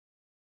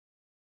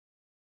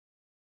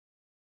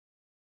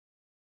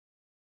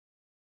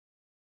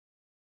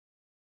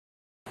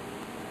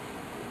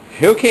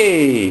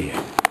Okay.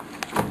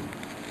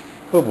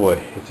 Oh boy,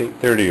 it's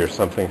 8:30 or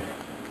something.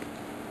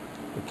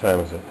 What time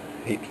is it?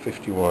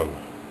 8:51.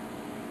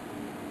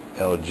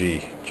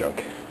 LG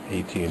junk.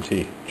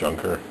 AT&T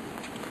junker.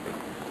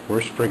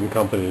 Worst friggin'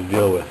 company to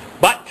deal with.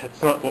 But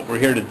that's not what we're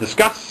here to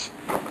discuss.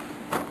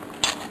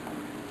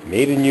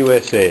 Made in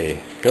USA.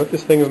 You know what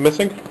this thing is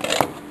missing?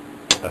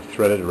 A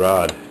threaded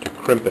rod to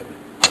crimp it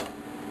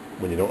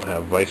when you don't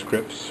have vice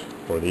grips,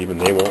 or even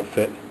they won't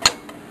fit.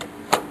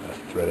 A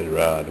threaded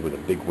rod with a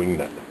big wing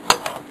nut.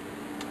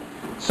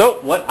 So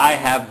what I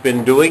have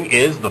been doing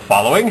is the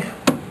following.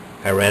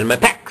 I ran my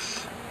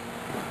pecs.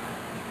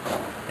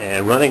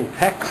 And running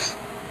pecs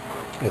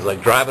is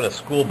like driving a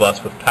school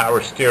bus with power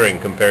steering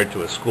compared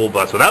to a school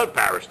bus without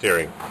power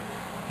steering.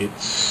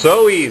 It's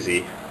so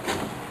easy.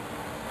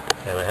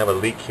 And I have a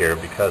leak here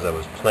because I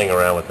was playing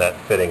around with that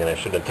fitting and I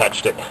shouldn't have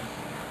touched it.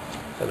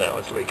 And now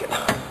it's leaking.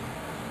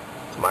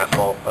 It's my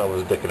fault. I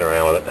was dicking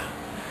around with it.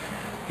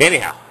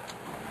 Anyhow,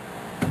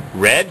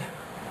 red.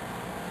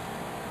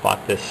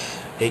 Bought this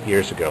 8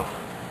 years ago.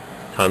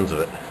 Tons of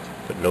it.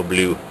 But no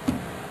blue.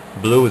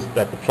 Blue is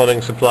at the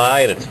plumbing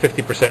supply and it's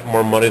 50%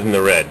 more money than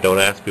the red. Don't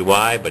ask me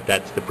why, but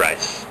that's the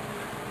price.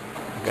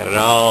 Got it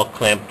all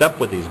clamped up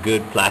with these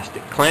good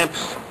plastic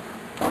clamps.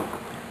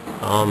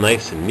 All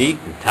nice and neat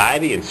and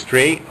tidy and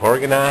straight,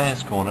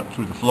 organized, going up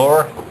through the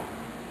floor.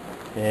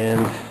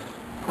 And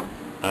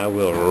I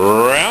will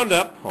round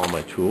up all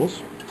my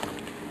tools.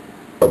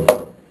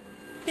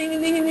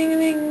 Ding, ding, ding, ding,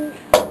 ding.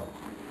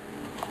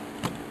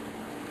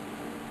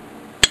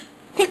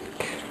 Click.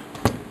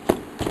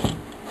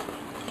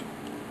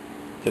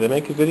 Did I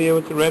make a video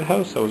at the Red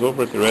House? I was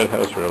over at the Red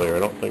House earlier. I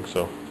don't think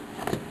so.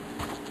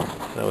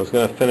 I was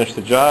going to finish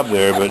the job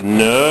there, but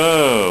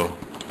no.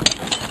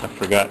 I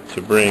forgot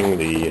to bring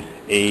the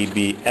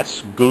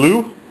ABS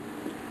glue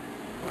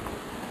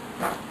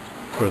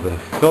for the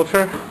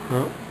filter.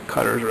 Oh,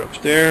 cutters are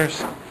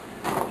upstairs.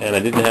 And I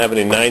didn't have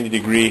any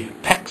 90-degree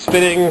PEX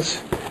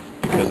fittings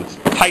because it's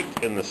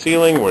tight in the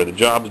ceiling where the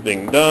job's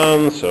being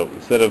done. So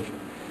instead of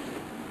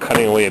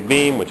cutting away a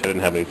beam, which I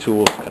didn't have any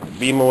tools to cut the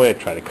beam away, I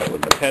tried to cut it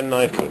with a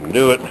penknife, couldn't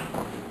do it.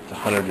 It's a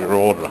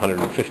 100-year-old or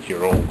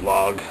 150-year-old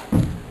log.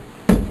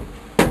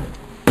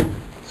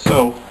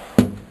 So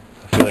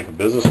I feel like a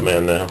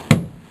businessman now.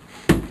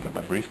 Got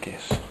my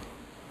briefcase.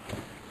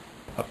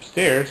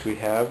 Upstairs we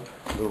have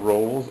the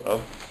rolls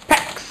of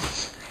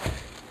PEX.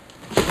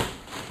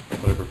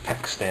 Whatever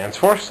PEX stands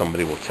for,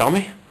 somebody will tell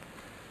me.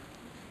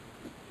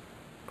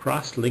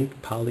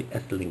 Cross-linked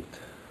polyethylene.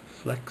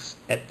 Flex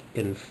et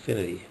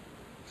infinity.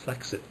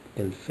 Flex it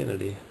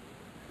infinity.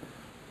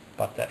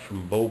 Bought that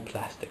from Bow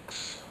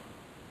Plastics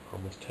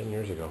almost 10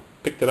 years ago.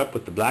 Picked it up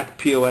with the black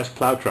POS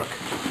plow truck.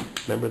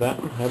 Remember that?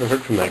 I haven't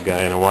heard from that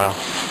guy in a while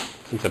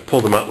since I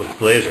pulled him out with a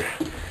blazer.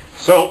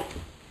 So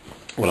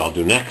what I'll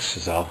do next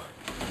is I'll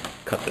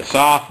cut this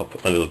off. I'll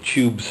put my little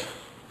tubes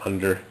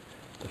under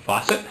the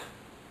faucet.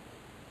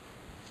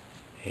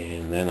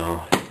 And then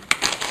I'll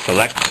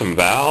select some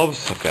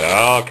valves. I've got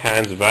all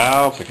kinds of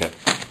valves. I've got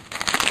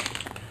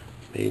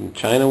made in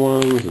China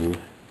ones and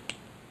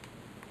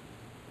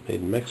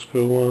made in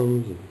Mexico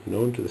ones, and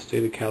known to the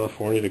state of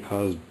California to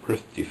cause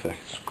birth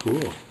defects.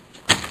 Cool.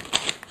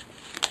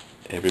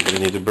 Everybody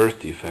needs a birth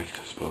defect,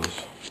 I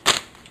suppose.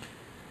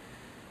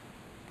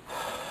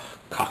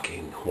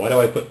 Caulking. Why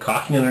do I put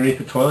caulking underneath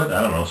the toilet?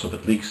 I don't know, so if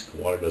it leaks,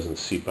 the water doesn't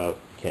seep out.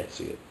 You can't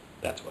see it.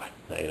 That's why.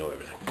 Now you know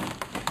everything.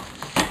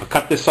 I'll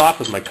cut this off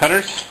with my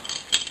cutters.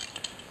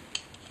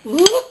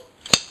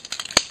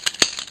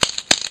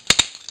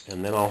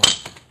 And then I'll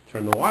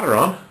turn the water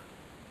on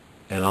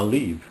and I'll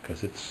leave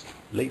because it's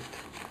late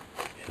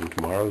and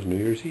tomorrow's New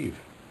Year's Eve.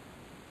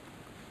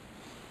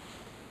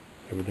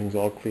 Everything's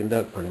all cleaned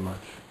up pretty much.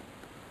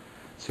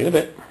 See you in a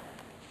bit.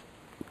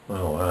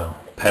 Oh wow.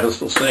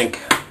 Pedestal sink.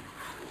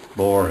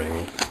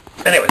 Boring.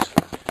 Anyways,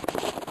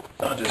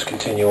 I'll just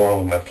continue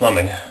on with my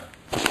plumbing.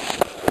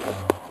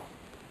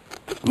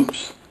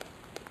 Oops.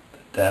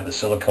 The dab of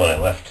silicone I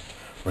left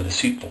where the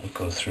seat bolt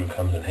goes through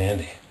comes in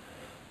handy.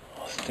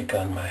 I'll stick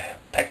on my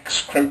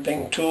PEX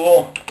crimping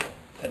tool.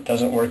 That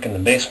doesn't work in the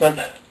basement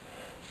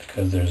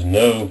because there's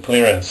no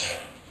clearance.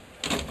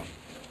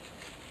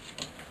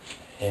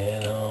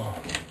 And I'll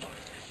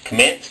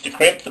commence to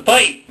crimp the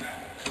pipe.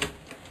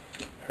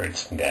 Heard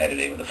some guy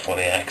today with a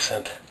funny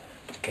accent.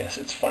 I guess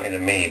it's funny to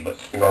me, but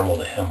normal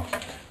to him.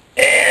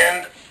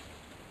 And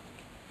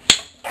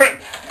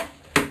crimp.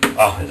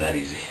 Oh, is that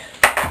easy?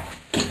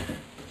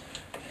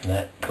 And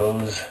that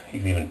goes, you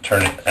can even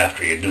turn it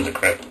after you do the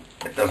crimp.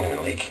 It doesn't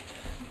even leak.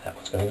 That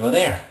one's going to go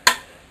there.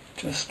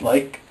 Just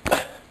like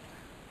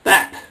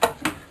that.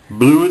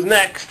 Blue is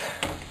next.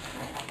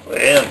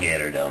 Well, get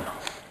her done.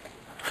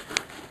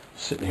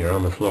 Sitting here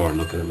on the floor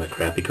looking at my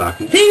crappy clock.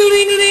 Ding, ding,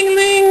 ding, ding,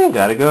 ding.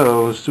 Gotta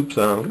go. Soup's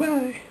on.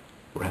 Goodbye.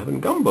 We're having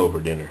gumbo for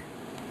dinner.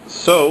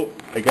 So,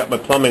 I got my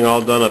plumbing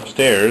all done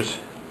upstairs.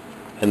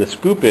 And the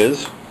scoop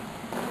is,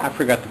 I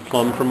forgot to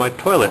plumb for my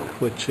toilet,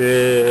 which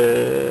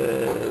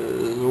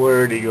is...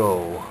 where'd he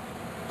go?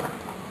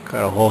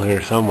 Got a hole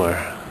here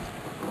somewhere.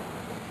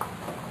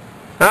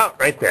 Oh,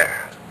 right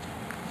there.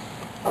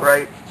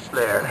 right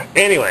there.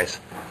 Anyways,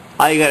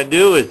 all you gotta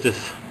do is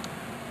just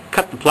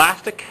cut the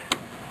plastic,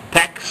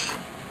 PEX,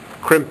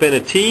 crimp in a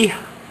T.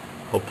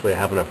 Hopefully I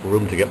have enough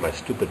room to get my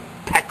stupid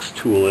PEX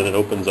tool in. It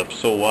opens up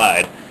so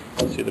wide.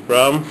 See the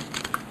problem?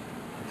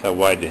 That's how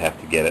wide you have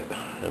to get it.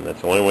 And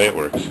that's the only way it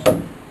works.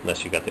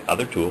 Unless you got the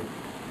other tool.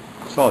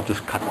 So I'll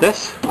just cut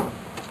this,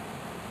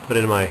 put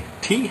in my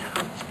T,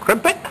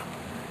 crimp it,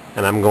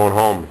 and I'm going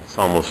home. It's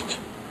almost,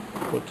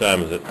 what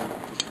time is it?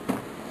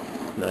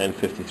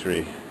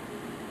 9:53.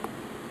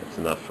 That's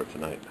enough for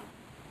tonight.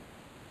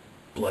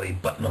 Bloody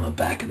button on the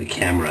back of the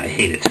camera. I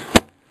hate it.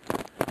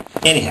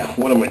 Anyhow,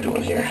 what am I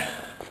doing here?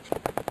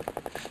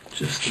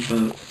 Just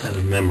about out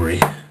of memory.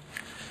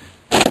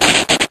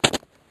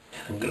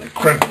 I'm going to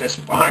crimp this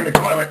behind the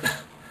toilet.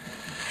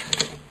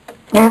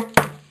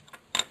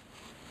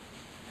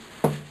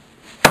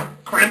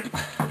 Crimp.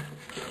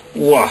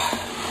 Whoa.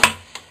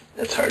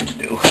 That's hard to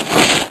do.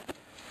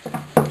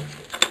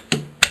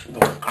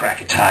 Don't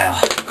crack a tile.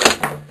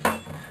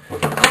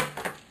 Look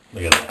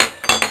at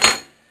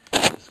that.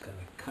 Just gonna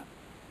cut.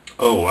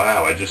 Oh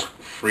wow, I just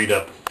freed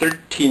up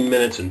 13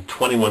 minutes and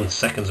 21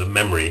 seconds of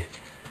memory.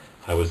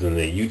 I was in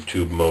the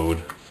YouTube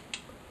mode.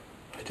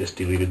 I just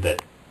deleted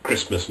that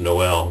Christmas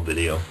Noel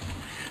video.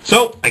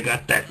 So I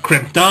got that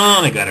crimped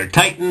on, I got her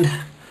tightened.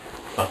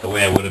 Not the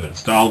way I would have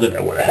installed it.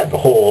 I would have had the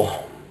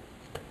hole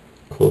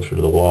closer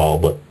to the wall,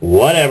 but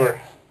whatever.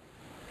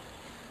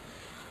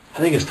 I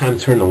think it's time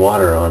to turn the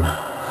water on.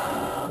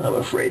 I'm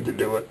afraid to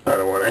do it. I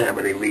don't want to have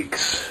any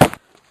leaks.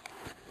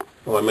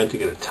 Oh, I meant to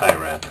get a tie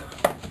wrap.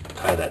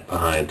 Tie that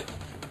behind.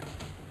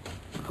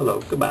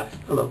 Hello, goodbye.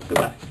 Hello,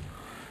 goodbye.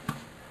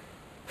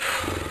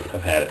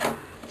 I've had it.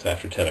 It's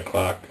after 10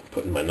 o'clock.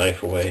 Putting my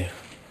knife away.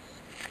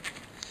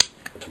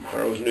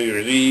 Tomorrow's New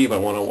Year's Eve. I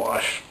want to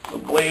wash the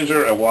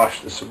Blazer. I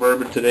washed the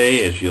Suburban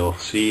today, as you'll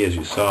see, as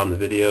you saw in the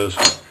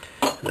videos.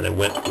 And then I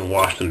went and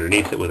washed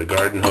underneath it with a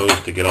garden hose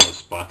to get all the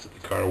spots that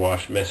the car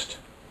wash missed.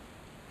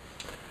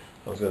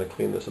 I was going to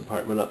clean this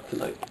apartment up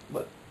tonight,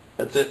 but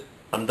that's it.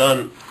 I'm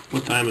done.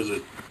 What time is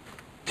it?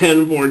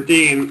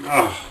 10:14.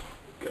 Oh,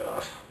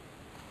 God.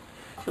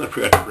 And I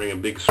forgot to bring a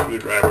big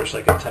screwdriver so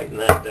I can tighten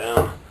that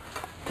down.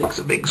 Takes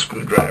a big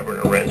screwdriver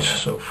and a wrench,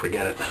 so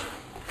forget it.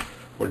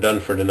 We're done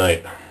for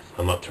tonight.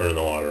 I'm not turning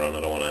the water on.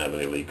 I don't want to have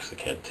any leaks. I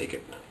can't take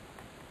it.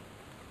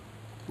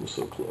 I'm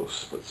so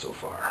close, but so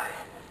far.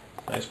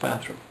 Nice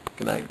bathroom.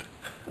 Good night.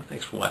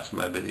 Thanks for watching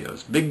my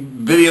videos. Big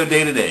video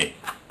day today.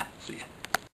 See ya.